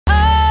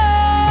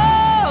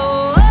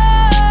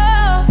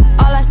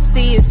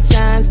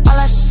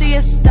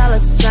it's dollar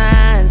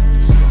signs.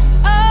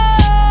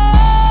 Oh,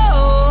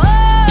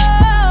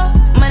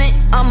 money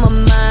on my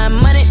mind,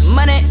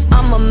 money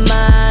on my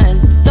mind.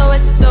 Throw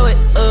it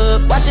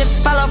up, watch it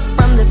follow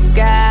from the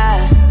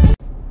sky.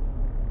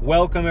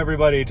 Welcome,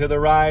 everybody, to the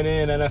Ride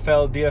In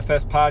NFL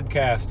DFS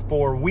podcast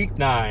for Week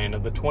 9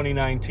 of the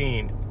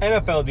 2019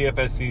 NFL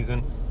DFS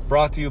season,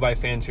 brought to you by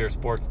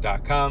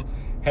FanshareSports.com.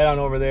 Head on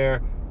over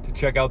there to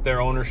check out their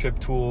ownership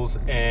tools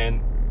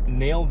and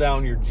nail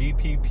down your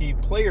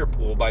GPP player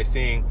pool by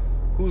seeing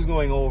who's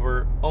going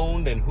over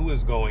owned and who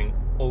is going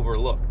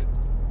overlooked.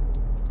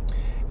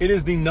 It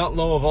is the nut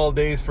low of all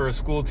days for a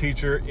school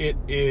teacher. It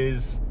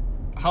is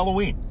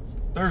Halloween,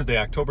 Thursday,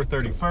 October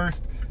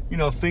 31st. You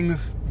know,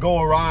 things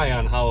go awry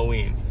on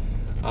Halloween.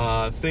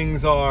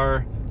 Things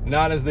are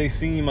not as they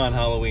seem on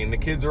Halloween. The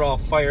kids are all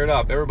fired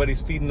up.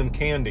 Everybody's feeding them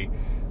candy.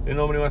 And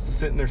nobody wants to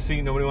sit in their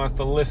seat. Nobody wants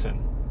to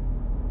listen.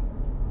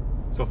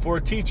 So for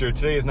a teacher,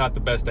 today is not the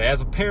best day.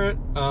 As a parent,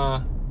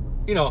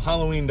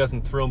 Halloween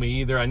doesn't thrill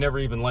me either. I never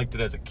even liked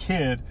it as a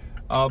kid.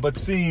 But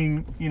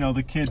seeing,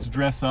 the kids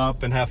dress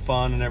up and have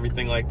fun and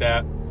everything like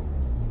that,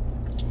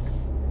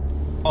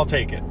 I'll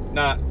take it.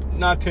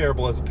 Not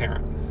terrible as a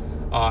parent.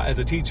 As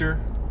a teacher,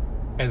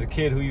 as a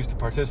kid who used to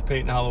participate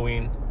in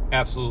Halloween,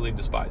 absolutely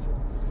despise it.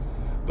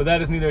 But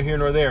that is neither here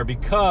nor there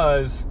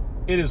because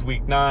it is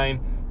Week 9.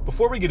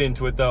 Before we get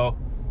into it, though,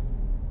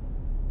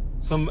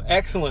 some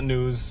excellent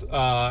news.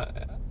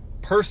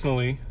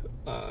 Personally,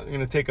 I'm going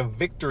to take a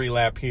victory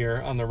lap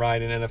here on the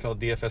Ride In NFL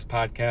DFS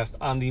podcast.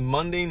 On the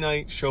Monday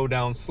night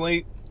showdown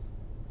slate,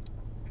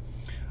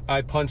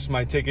 I punched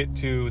my ticket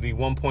to the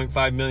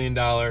 $1.5 million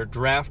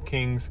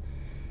DraftKings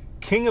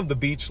King of the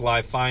Beach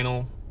live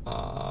final.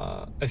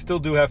 I still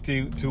do have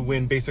to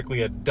win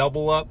basically a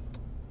double up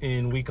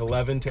in Week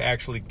 11 to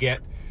actually get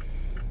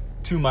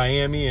to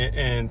Miami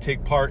and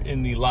take part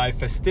in the live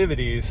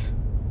festivities.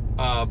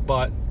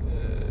 But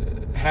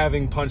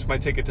having punched my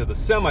ticket to the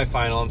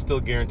semifinal, I'm still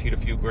guaranteed a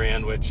few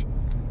grand, which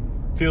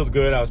feels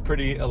good. I was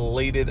pretty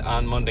elated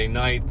on Monday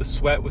night. The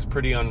sweat was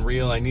pretty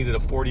unreal. I needed a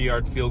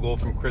 40-yard field goal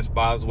from Chris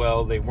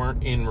Boswell. They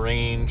weren't in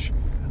range.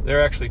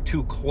 They're actually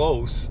too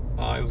close.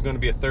 It was going to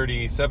be a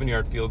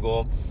 37-yard field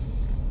goal.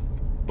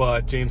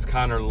 But James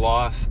Conner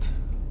lost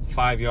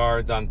 5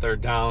 yards on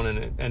third down, and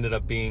it ended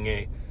up being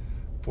a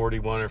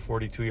 41 or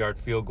 42-yard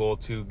field goal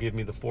to give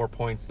me the 4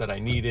 points that I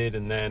needed,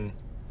 and then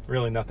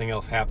really nothing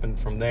else happened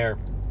from there.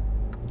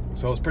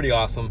 So it was pretty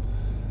awesome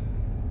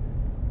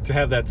to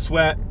have that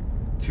sweat,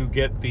 to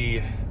get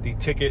the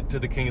ticket to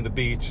the King of the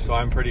Beach. So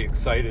I'm pretty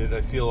excited.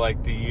 I feel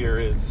like the year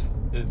is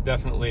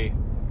definitely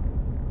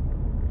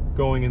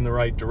going in the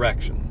right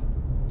direction.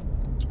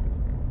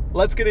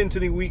 Let's get into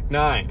the Week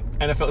 9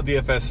 NFL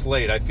DFS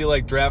slate. I feel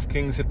like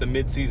DraftKings hit the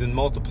midseason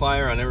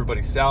multiplier on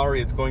everybody's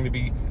salary. It's going to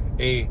be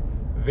a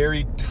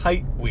very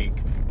tight week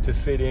to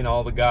fit in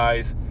all the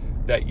guys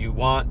that you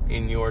want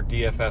in your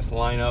DFS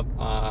lineup,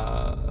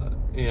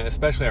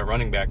 especially at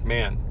running back.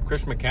 Man,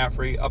 Christian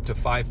McCaffrey up to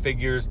 5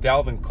 figures.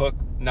 Dalvin Cook,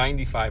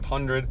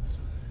 9,500.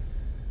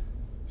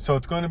 So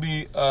it's going to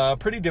be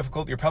pretty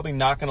difficult. You're probably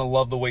not going to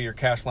love the way your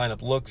cash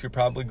lineup looks. You're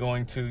probably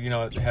going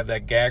to, have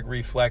that gag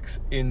reflex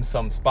in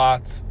some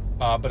spots.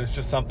 But it's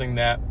just something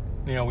that,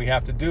 we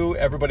have to do.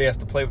 Everybody has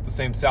to play with the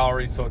same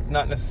salary, so it's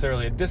not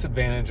necessarily a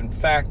disadvantage. In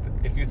fact,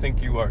 if you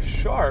think you are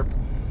sharp,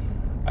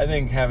 I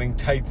think having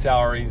tight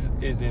salaries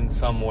is in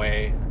some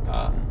way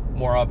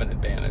more of an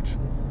advantage.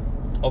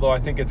 Although I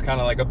think it's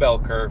kind of like a bell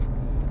curve.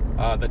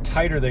 The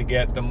tighter they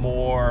get, the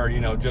more,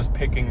 just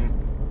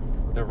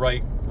picking the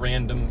right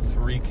random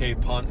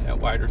 3K punt at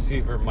wide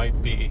receiver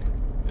might be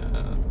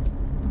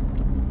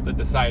the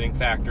deciding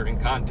factor in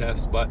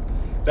contest. But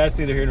that's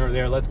neither here nor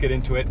there. Let's get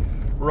into it.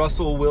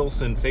 Russell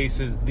Wilson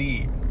faces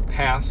the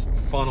pass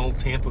funnel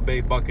Tampa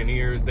Bay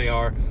Buccaneers. They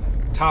are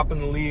top in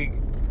the league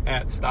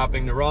at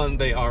stopping the run.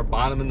 They are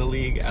bottom in the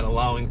league at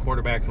allowing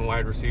quarterbacks and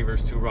wide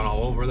receivers to run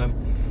all over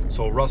them.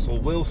 So Russell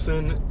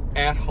Wilson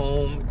at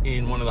home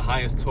in one of the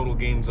highest total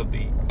games of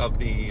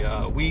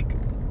the week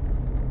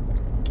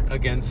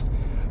against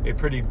a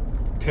pretty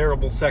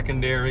terrible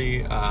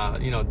secondary.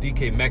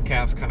 DK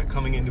Metcalf's kind of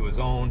coming into his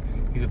own.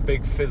 He's a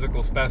big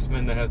physical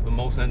specimen that has the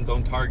most end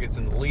zone targets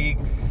in the league.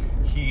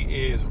 He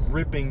is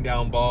ripping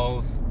down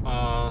balls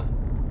out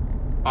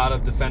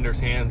of defenders'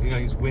 hands.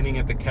 He's winning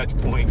at the catch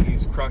point.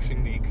 He's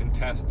crushing the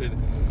contested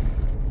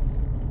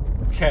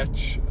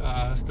catch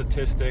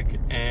statistic.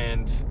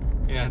 And,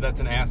 that's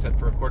an asset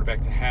for a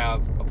quarterback to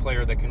have, a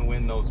player that can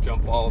win those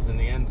jump balls in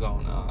the end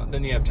zone.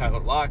 Then you have Tyler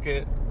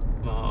Lockett,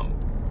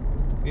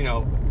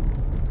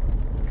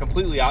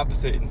 completely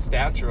opposite in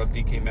stature of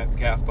DK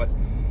Metcalf, but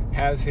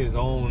has his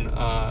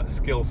own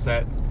skill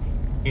set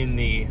in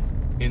the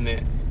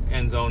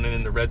end zone and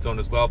in the red zone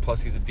as well.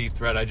 Plus, he's a deep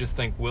threat. I just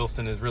think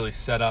Wilson is really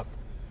set up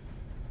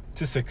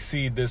to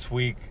succeed this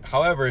week.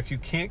 However, if you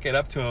can't get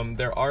up to him,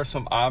 there are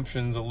some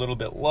options a little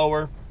bit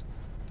lower.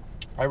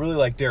 I really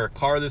like Derek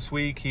Carr this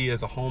week. He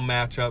has a home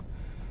matchup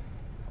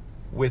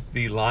with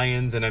the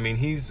Lions, and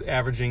he's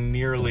averaging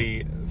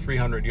nearly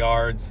 300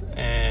 yards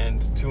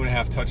and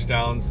 2.5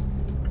 touchdowns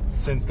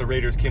since the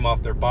Raiders came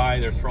off their bye,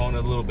 they're throwing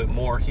it a little bit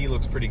more. He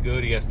looks pretty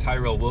good. He has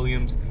Tyrell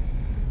Williams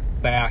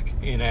back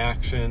in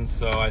action.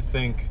 So I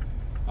think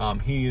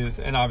he is,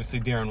 and obviously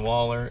Darren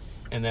Waller,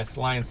 and that's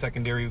Lions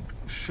secondary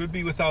should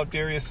be without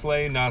Darius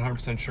Slay. Not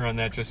 100% sure on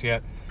that just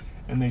yet.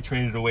 And they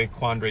traded away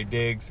Quandre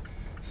Diggs.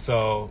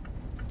 So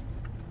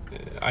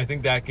I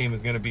think that game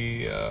is going to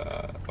be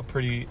a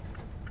pretty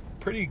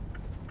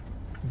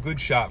good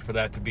shot for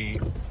that to be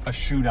a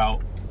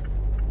shootout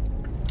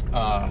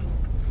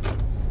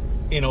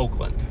in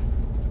Oakland.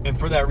 And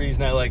for that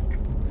reason, I like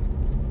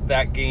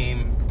that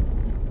game,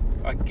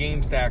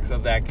 game stacks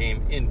of that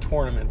game in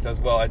tournaments as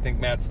well. I think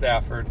Matt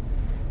Stafford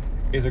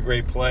is a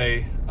great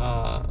play.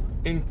 I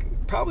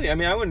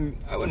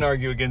wouldn't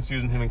argue against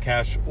using him in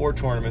cash or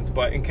tournaments,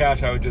 but in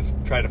cash I would just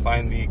try to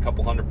find the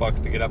couple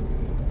 $100 to get up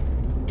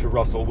to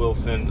Russell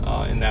Wilson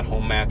in that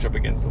home matchup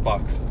against the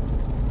Bucs.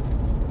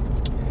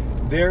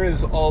 There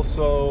is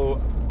also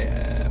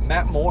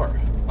Matt Moore.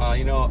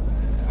 I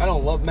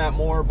don't love Matt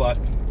Moore, but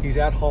he's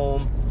at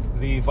home.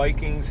 The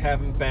Vikings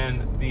haven't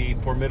been the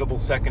formidable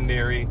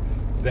secondary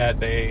that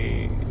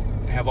they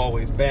have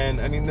always been.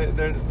 I mean,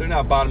 they're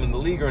not bottom in the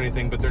league or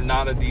anything, but they're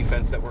not a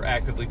defense that we're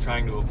actively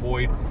trying to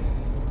avoid.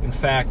 In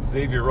fact,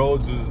 Xavier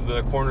Rhodes was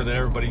the corner that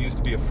everybody used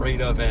to be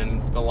afraid of,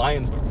 and the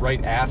Lions went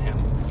right at him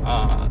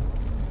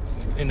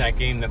in that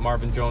game that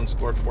Marvin Jones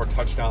scored 4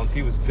 touchdowns.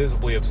 He was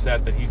visibly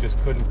upset that he just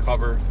couldn't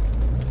cover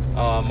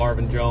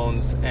Marvin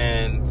Jones,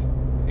 and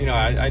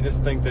I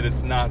just think that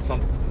it's not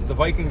something. The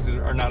Vikings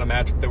are not a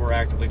matchup that we're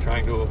actively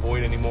trying to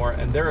avoid anymore,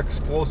 and their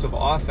explosive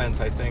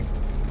offense, I think,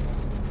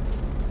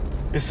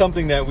 is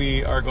something that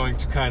we are going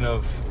to kind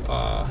of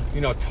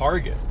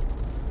target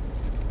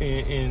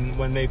in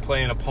when they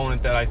play an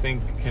opponent that I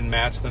think can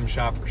match them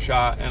shot for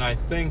shot. And I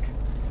think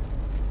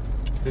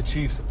the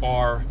Chiefs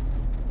are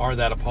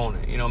that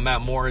opponent.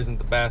 Matt Moore isn't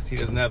the best. He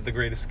doesn't have the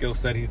greatest skill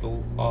set. He's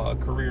a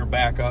career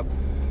backup.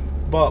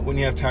 But when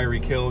you have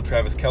Tyreek Hill,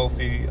 Travis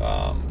Kelce,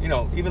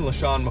 even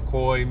LaShawn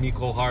McCoy,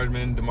 Mecole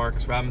Hardman,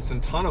 Demarcus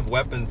Robinson, ton of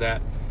weapons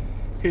at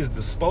his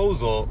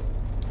disposal,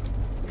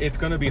 it's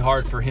going to be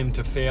hard for him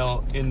to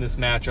fail in this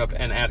matchup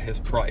and at his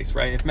price,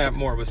 right? If Matt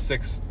Moore was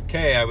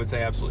 $6K, I would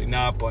say absolutely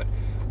not, but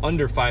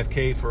under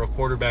 $5K for a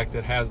quarterback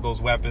that has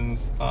those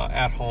weapons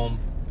at home,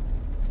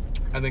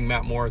 I think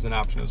Matt Moore is an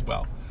option as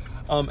well.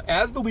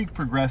 As the week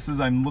progresses,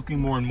 I'm looking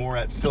more and more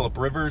at Phillip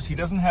Rivers. He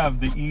doesn't have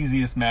the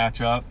easiest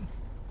matchup.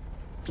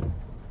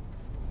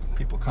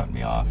 People cutting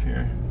me off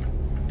here.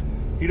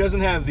 He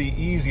doesn't have the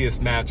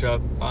easiest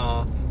matchup,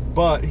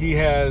 but he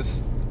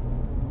has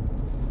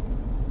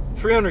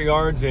 300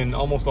 yards in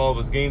almost all of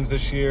his games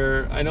this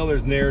year. I know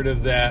there's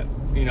narrative that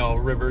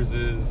Rivers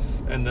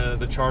is, and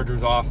the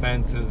Chargers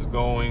offense is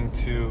going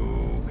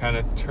to kind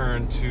of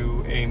turn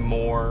to a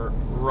more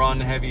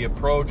run-heavy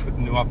approach with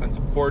the new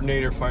offensive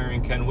coordinator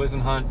firing Ken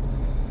Wisenhunt.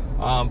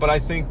 But I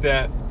think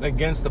that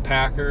against the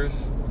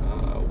Packers,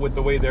 with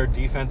the way their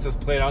defense has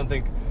played, I don't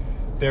think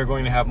they're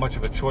going to have much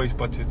of a choice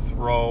but to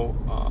throw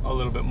a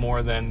little bit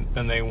more than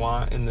they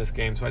want in this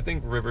game. So I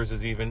think Rivers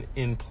is even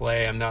in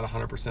play. I'm not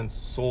 100%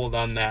 sold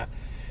on that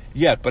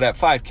yet. But at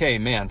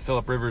 $5K, man,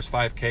 Phillip Rivers,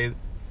 $5K,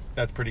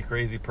 that's pretty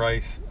crazy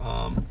price.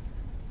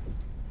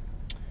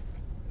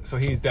 So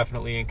he's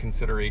definitely in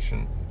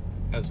consideration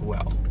as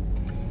well.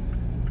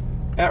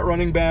 At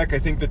running back, I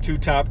think the 2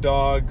 top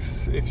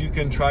dogs, if you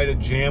can try to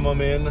jam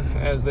them in,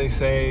 as they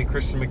say,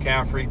 Christian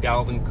McCaffrey,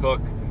 Dalvin Cook,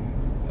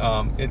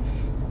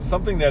 it's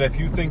something that if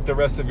you think the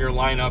rest of your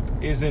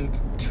lineup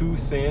isn't too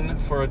thin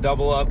for a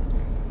double up,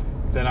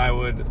 then I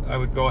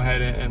would go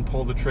ahead and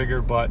pull the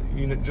trigger. But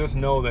just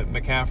know that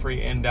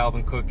McCaffrey and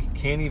Dalvin Cook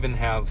can't even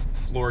have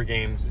floor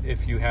games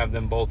if you have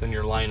them both in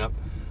your lineup.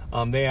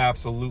 They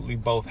absolutely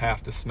both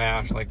have to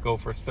smash, like go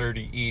for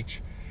 30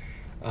 each,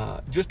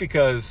 just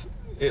because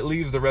it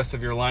leaves the rest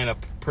of your lineup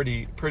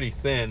pretty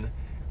thin.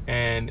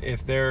 And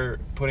if they're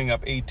putting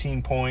up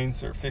 18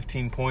 points or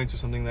 15 points or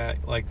something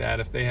like that,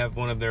 if they have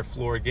one of their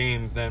floor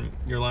games, then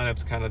your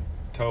lineup's kind of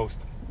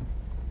toast.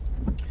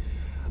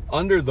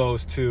 Under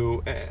those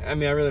two, I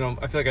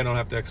feel like I don't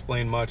have to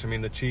explain much. I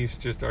mean, the Chiefs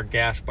just are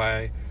gashed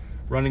by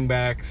running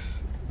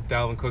backs.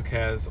 Dalvin Cook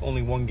has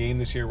only one game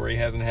this year where he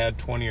hasn't had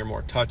 20 or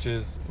more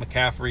touches.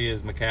 McCaffrey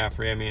is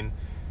McCaffrey. I mean,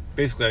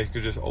 basically I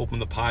could just open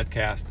the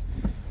podcast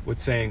with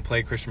saying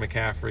play Christian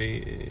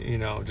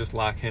McCaffrey, just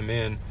lock him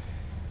in.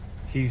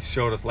 He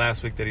showed us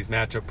last week that he's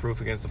matchup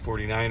proof against the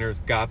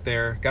 49ers. Got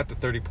to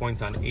 30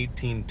 points on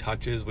 18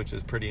 touches, which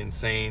is pretty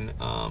insane.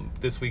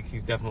 This week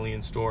he's definitely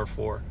in store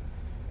for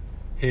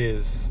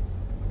his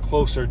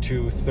closer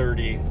to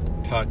 30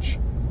 touch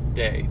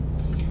day.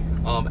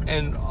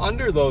 And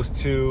under those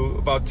two,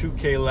 about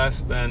 2K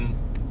less than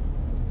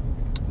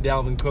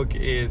Dalvin Cook,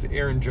 is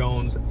Aaron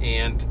Jones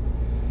and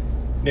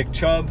Nick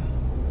Chubb.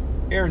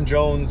 Aaron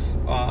Jones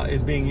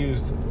is being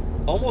used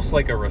almost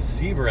like a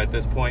receiver at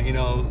this point.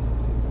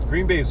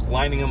 Green Bay's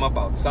lining him up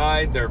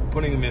outside. They're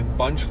putting him in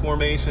bunch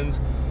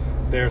formations.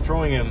 They're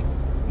throwing him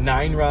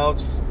 9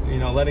 routes,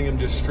 letting him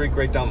just streak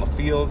right down the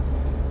field.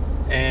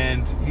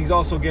 And he's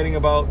also getting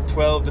about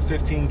 12 to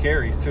 15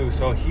 carries too.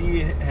 So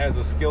he has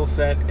a skill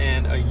set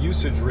and a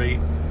usage rate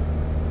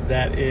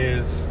that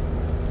is,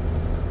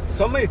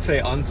 some might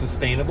say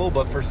unsustainable,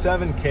 but for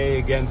 7K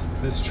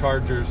against this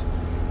Chargers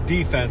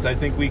defense, I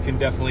think we can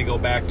definitely go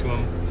back to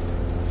him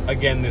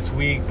again this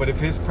week. But if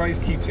his price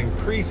keeps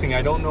increasing,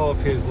 I don't know if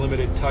his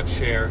limited touch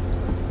share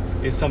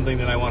is something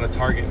that I want to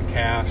target in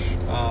cash.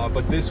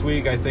 But this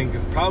week, I think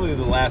probably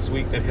the last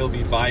week that he'll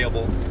be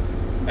viable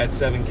at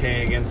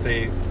 7K against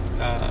a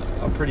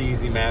pretty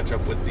easy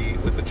matchup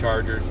with the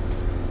Chargers.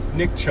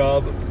 Nick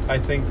Chubb, I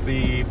think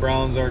the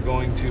Browns are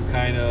going to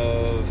kind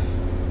of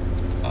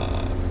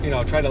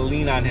try to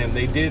lean on him.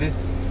 They did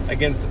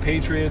against the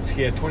Patriots.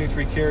 He had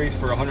 23 carries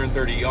for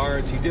 130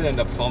 yards. He did end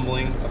up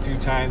fumbling a few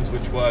times,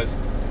 which was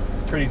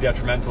pretty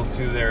detrimental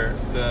to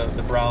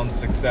the Browns'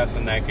 success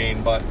in that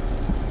game. But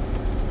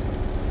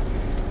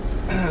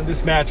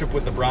this matchup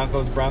with the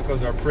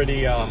Broncos are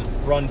pretty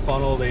run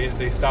funnel.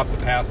 They stop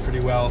the pass pretty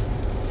well,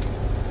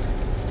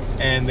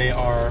 and they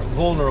are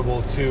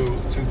vulnerable to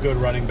good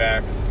running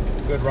backs,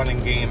 good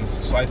running games.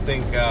 So I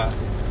think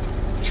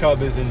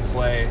Chubb is in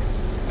play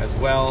as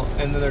well.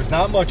 And then there's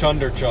not much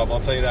under Chubb, I'll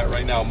tell you that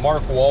right now.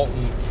 Mark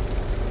Walton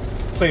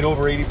played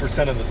over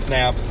 80% of the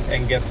snaps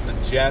and gets the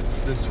Jets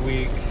this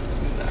week.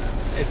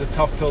 It's a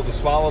tough pill to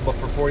swallow, but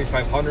for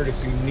 $4,500,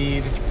 if you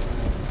need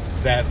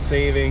that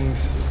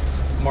savings,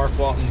 Mark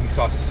Walton, he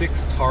saw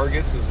 6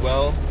 targets as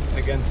well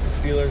against the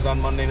Steelers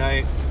on Monday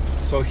night.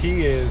 So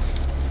he is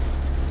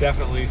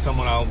definitely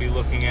someone I'll be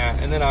looking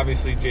at. And then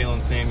obviously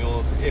Jalen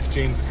Samuels, if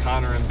James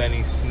Conner and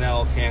Benny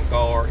Snell can't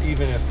go, or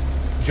even if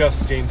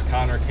just James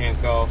Conner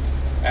can't go,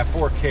 at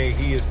 4K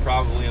he is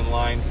probably in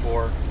line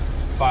for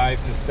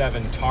 5 to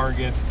 7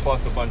 targets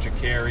plus a bunch of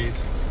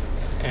carries.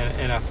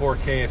 And at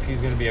 4K, if he's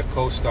going to be a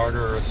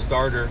co-starter or a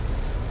starter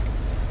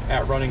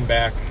at running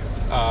back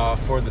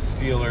for the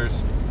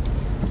Steelers,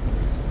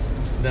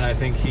 then I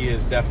think he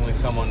is definitely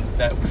someone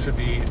that should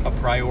be a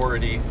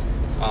priority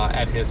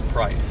at his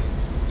price.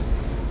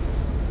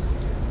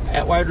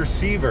 At wide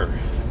receiver,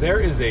 there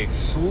is a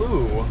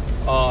slew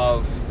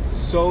of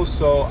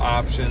so-so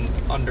options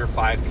under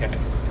 5K.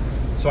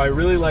 So I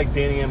really like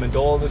Danny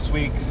Amendola this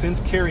week. Since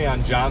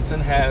Kerryon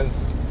Johnson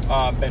has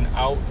been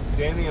out,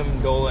 Danny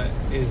Amendola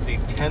is the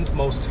 10th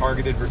most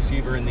targeted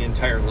receiver in the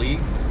entire league.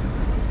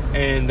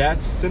 And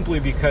that's simply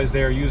because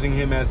they're using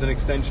him as an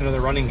extension of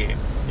the running game.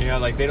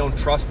 Like they don't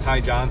trust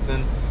Ty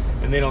Johnson,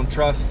 and they don't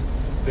trust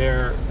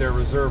their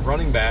reserve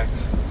running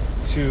backs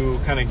to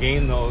kind of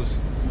gain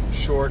those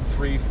short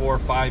 3, 4,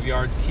 5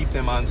 yards, keep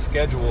them on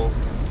schedule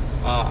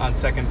on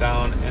second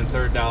down and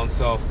third down.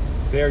 So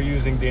they're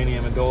using Danny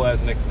Amendola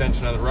as an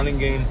extension of the running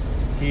game.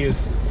 He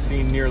has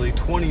seen nearly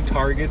 20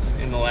 targets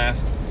in the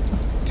last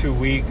 2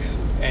 weeks,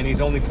 and he's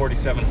only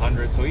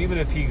 4,700. So even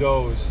if he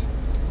goes,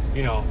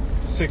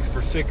 6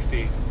 for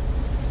 60,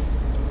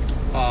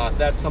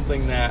 that's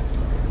something that,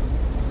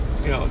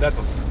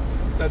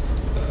 that's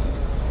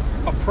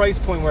a price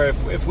point where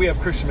if we have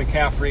Christian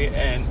McCaffrey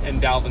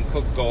and Dalvin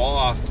Cook go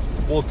off,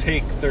 we'll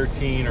take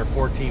 13 or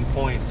 14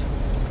 points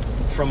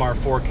from our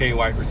 4K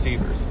wide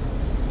receivers.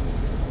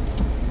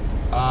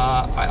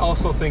 I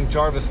also think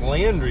Jarvis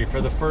Landry,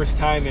 for the first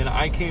time in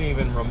I can't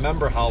even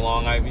remember how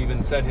long I've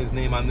even said his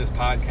name on this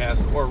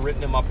podcast or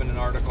written him up in an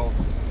article.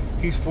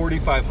 He's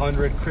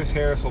 4,500. Chris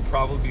Harris will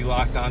probably be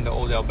locked on to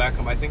Odell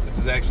Beckham. I think this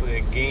is actually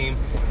a game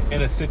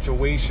and a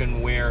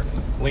situation where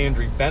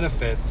Landry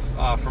benefits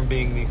from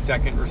being the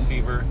second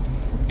receiver.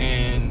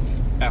 And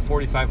at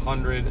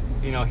 4,500,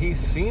 he's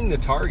seen the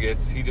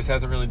targets. He just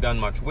hasn't really done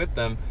much with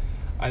them.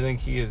 I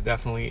think he is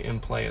definitely in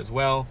play as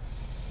well.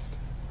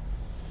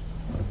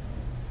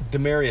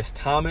 Demaryius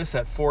Thomas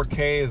at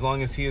 4K, as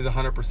long as he is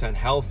 100%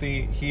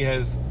 healthy. He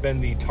has been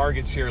the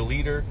target share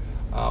leader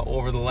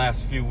over the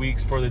last few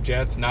weeks for the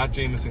Jets. Not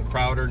Jamison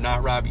Crowder,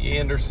 not Robbie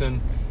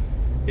Anderson.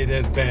 It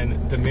has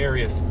been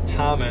Demaryius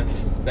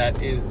Thomas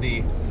that is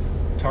the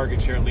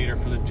target share leader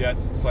for the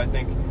Jets. So I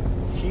think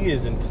he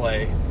is in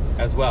play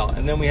as well.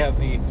 And then we have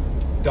the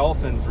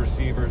Dolphins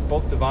receivers,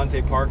 both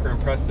Devontae Parker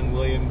and Preston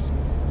Williams,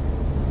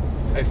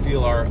 I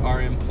feel are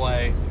in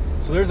play.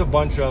 So there's a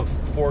bunch of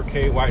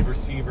 4K wide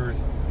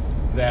receivers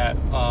that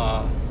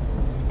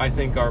I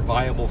think are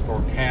viable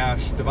for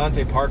cash.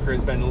 Devontae Parker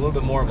has been a little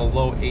bit more of a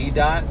low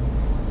ADOT,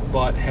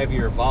 but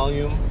heavier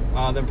volume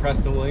than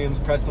Preston Williams.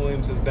 Preston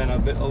Williams has been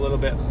a little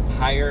bit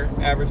higher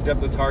average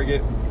depth of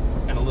target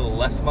and a little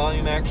less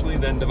volume actually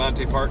than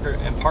Devontae Parker.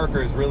 And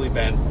Parker has really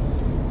been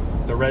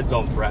the red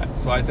zone threat.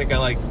 So I think I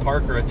like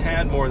Parker a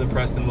tad more than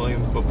Preston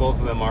Williams, but both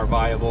of them are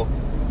viable.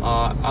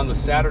 On the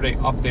Saturday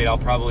update, I'll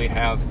probably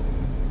have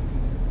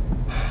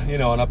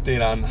an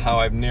update on how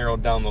I've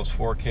narrowed down those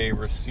 4K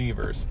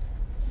receivers.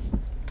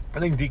 I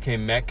think DK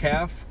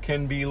Metcalf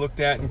can be looked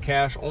at in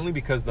cash only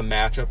because the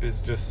matchup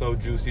is just so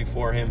juicy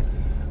for him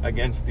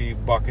against the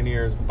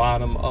Buccaneers'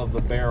 bottom of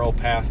the barrel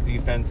pass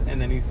defense,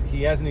 and then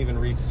he hasn't even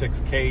reached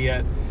 6K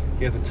yet.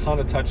 He has a ton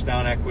of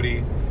touchdown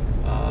equity.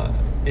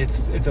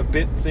 It's a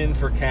bit thin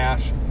for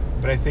cash,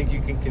 but I think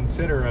you can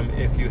consider him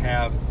if you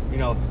have,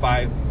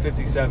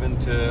 557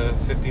 to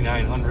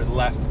 5,900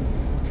 left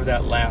for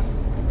that last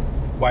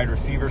wide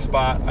receiver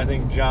spot. I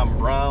think John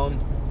Brown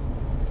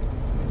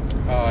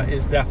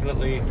is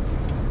definitely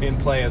in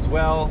play as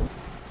well.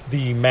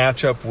 The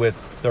matchup with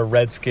the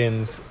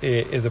Redskins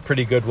is a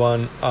pretty good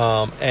one.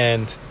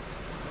 And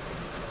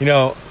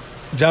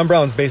John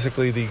Brown's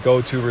basically the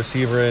go-to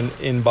receiver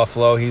in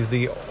Buffalo. He's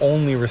the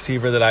only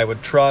receiver that I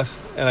would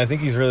trust, and I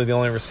think he's really the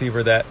only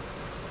receiver that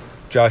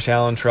Josh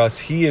Allen trusts.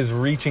 He is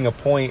reaching a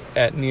point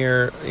at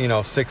near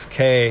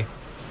 6K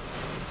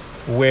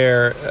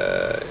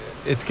where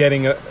it's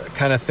getting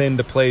kind of thin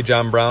to play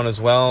John Brown as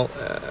well.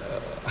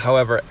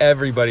 However,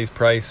 everybody's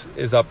price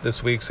is up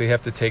this week, so you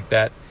have to take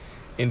that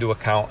into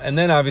account. And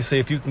then obviously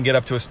if you can get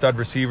up to a stud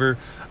receiver,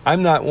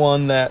 I'm not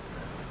one that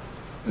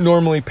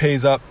normally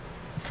pays up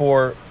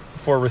for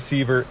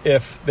receiver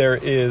if there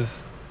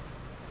is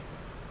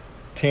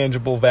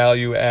tangible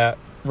value at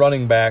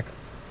running back,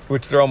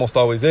 which there almost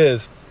always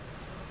is.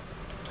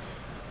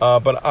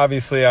 But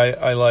obviously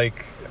I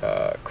like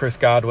Chris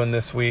Godwin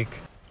this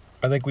week.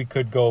 I think we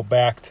could go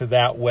back to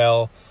that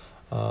well.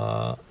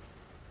 I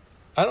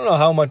don't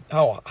know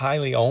how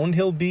highly owned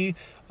he'll be,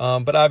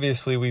 but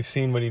obviously we've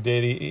seen what he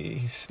did.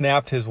 He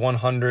snapped his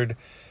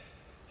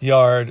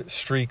 100-yard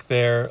streak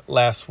there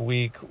last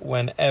week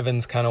when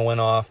Evans kind of went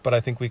off, but I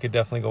think we could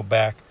definitely go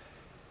back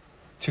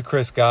to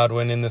Chris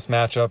Godwin in this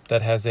matchup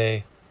that has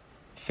a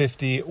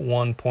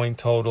 51-point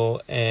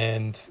total,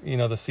 and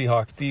the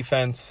Seahawks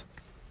defense,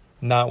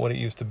 not what it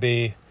used to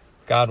be.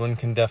 Godwin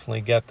can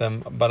definitely get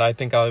them, but I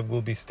think I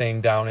will be staying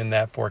down in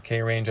that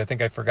 4K range. I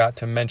think I forgot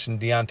to mention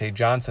Deontay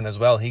Johnson as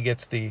well. He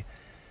gets the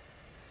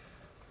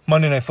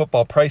Monday Night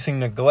Football pricing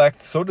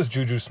neglect. So does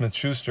Juju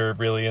Smith-Schuster,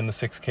 really, in the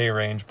 6K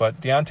range.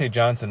 But Deontay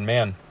Johnson,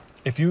 man,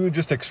 if you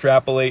just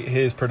extrapolate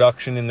his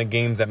production in the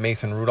games that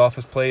Mason Rudolph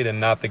has played and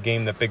not the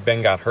game that Big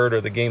Ben got hurt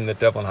or the game that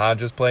Devlin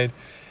Hodges played,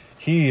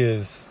 he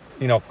is,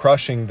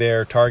 crushing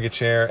their target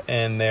share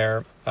and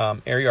their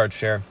air yard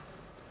share.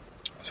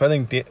 So I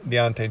think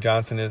Deontay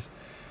Johnson is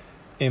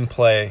in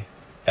play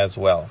as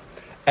well.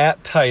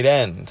 At tight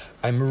end,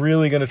 I'm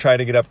really going to try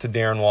to get up to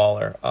Darren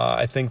Waller.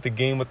 I think the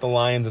game with the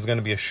Lions is going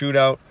to be a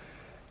shootout,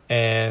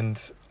 and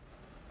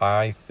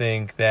I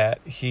think that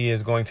he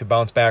is going to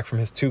bounce back from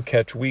his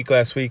 2-catch week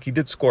last week. He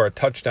did score a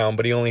touchdown,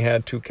 but he only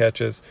had 2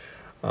 catches.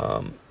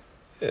 I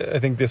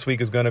think this week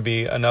is going to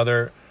be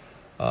another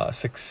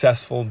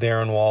successful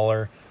Darren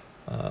Waller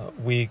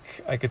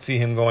week. I could see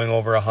him going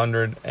over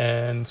 100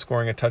 and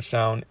scoring a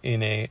touchdown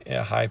in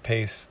a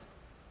high-paced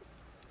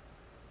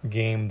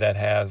game that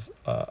has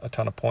a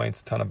ton of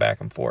points, ton of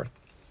back and forth.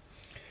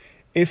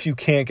 If you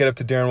can't get up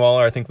to Darren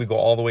Waller, I think we go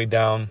all the way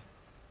down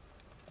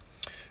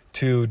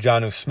to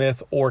Jonnu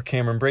Smith or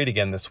Cameron Brate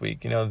again this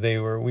week. We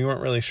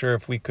weren't really sure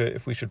if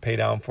we should pay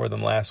down for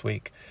them last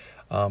week.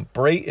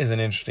 Brate is an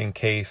interesting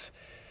case.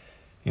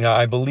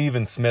 I believe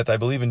in Smith. I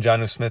believe in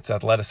Jonnu Smith's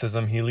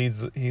athleticism. He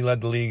led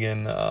the league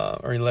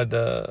he led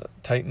the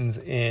Titans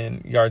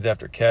in yards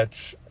after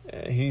catch.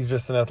 He's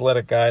just an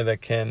athletic guy that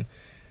can,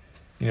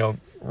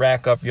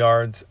 rack up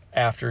yards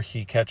after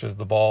he catches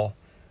the ball.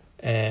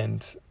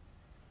 And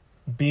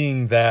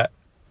being that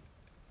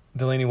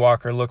Delanie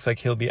Walker looks like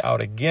he'll be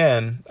out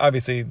again,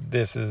 obviously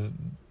this is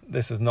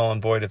null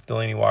and void if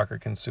Delanie Walker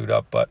can suit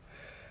up. But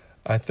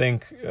I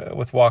think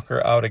with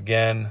Walker out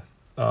again,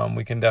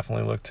 we can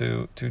definitely look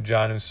to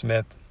Jonnu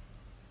Smith.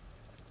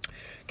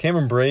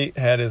 Cameron Brate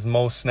had his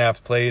most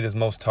snaps played, his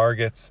most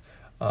targets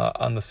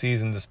on the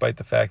season, despite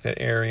the fact that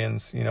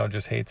Arians,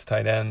 just hates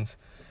tight ends.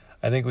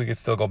 I think we could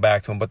still go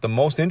back to him. But the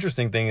most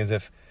interesting thing is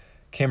if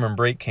Cameron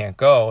Brate can't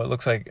go, it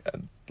looks like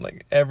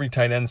every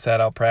tight end sat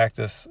out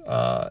practice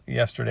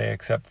yesterday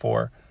except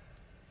for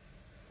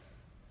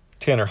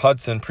Tanner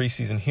Hudson,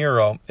 preseason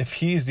hero. If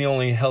he's the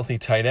only healthy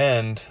tight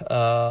end,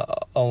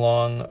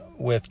 along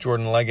with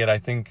Jordan Leggett, I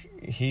think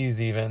he's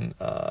even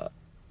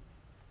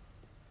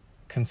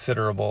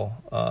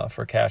considerable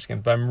for cash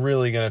games. But I'm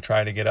really going to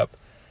try to get up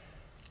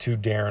to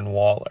Darren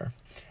Waller.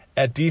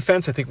 At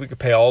defense, I think we could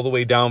pay all the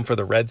way down for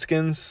the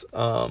Redskins.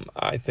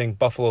 I think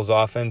Buffalo's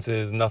offense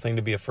is nothing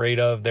to be afraid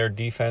of. Their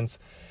defense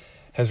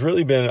has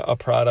really been a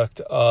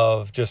product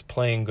of just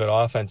playing good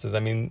offenses.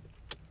 I mean,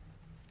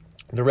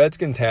 the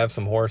Redskins have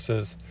some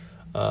horses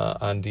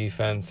on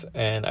defense,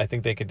 and I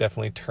think they could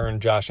definitely turn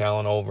Josh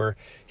Allen over.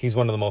 He's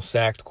one of the most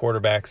sacked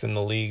quarterbacks in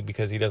the league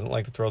because he doesn't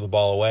like to throw the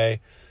ball away.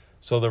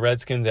 So the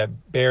Redskins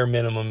at bare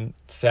minimum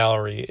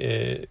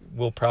salary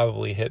will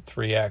probably hit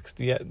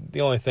 3X.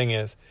 The only thing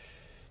is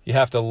you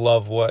have to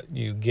love what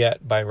you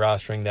get by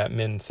rostering that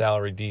min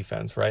salary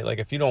defense, right? Like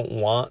if you don't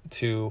want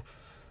to,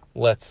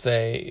 let's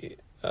say,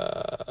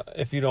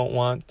 if you don't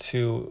want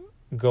to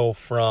go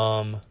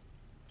from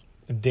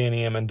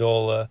Danny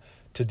Amendola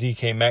to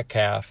DK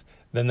Metcalf,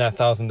 then that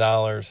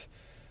 $1,000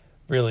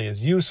 really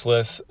is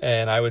useless,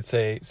 and I would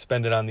say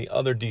spend it on the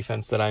other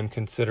defense that I'm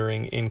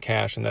considering in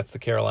cash, and that's the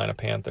Carolina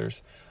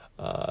Panthers.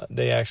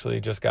 They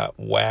actually just got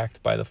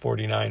whacked by the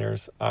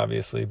 49ers,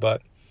 obviously,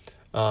 but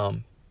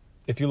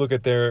if you look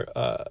at their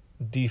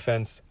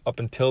defense up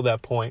until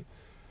that point.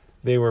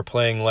 They were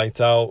playing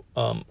lights out,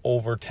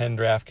 over 10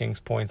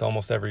 DraftKings points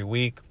almost every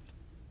week.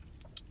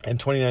 And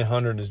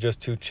 2,900 is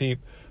just too cheap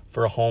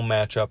for a home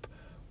matchup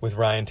with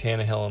Ryan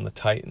Tannehill and the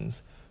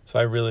Titans. So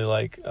I really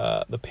like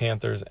the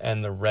Panthers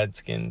and the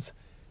Redskins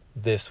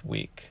this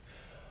week.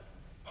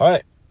 All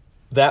right,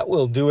 that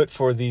will do it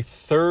for the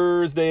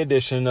Thursday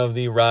edition of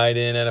the Ride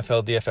In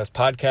NFL DFS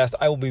podcast.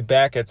 I will be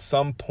back at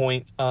some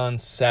point on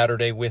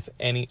Saturday with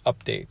any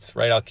updates,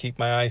 right? I'll keep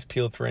my eyes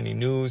peeled for any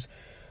news,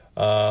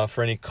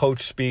 for any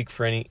coach speak,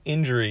 for any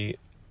injury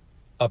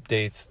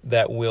updates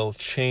that will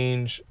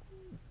change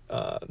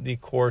the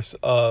course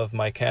of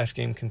my cash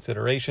game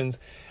considerations.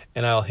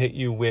 And I'll hit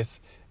you with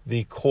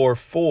the core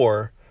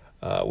four,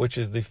 which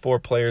is the 4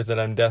 players that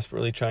I'm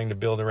desperately trying to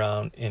build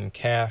around in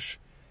cash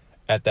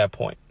at that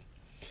point.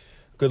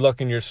 Good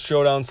luck in your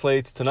showdown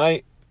slates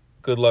tonight.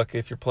 Good luck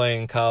if you're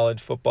playing college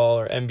football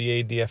or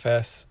NBA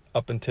DFS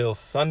up until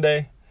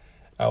Sunday.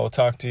 I will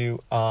talk to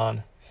you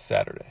on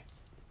Saturday.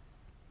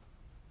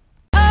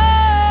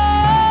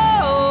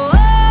 Oh,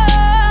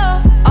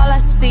 all I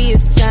see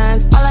is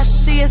signs. All I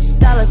see is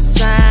dollar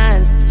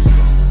signs.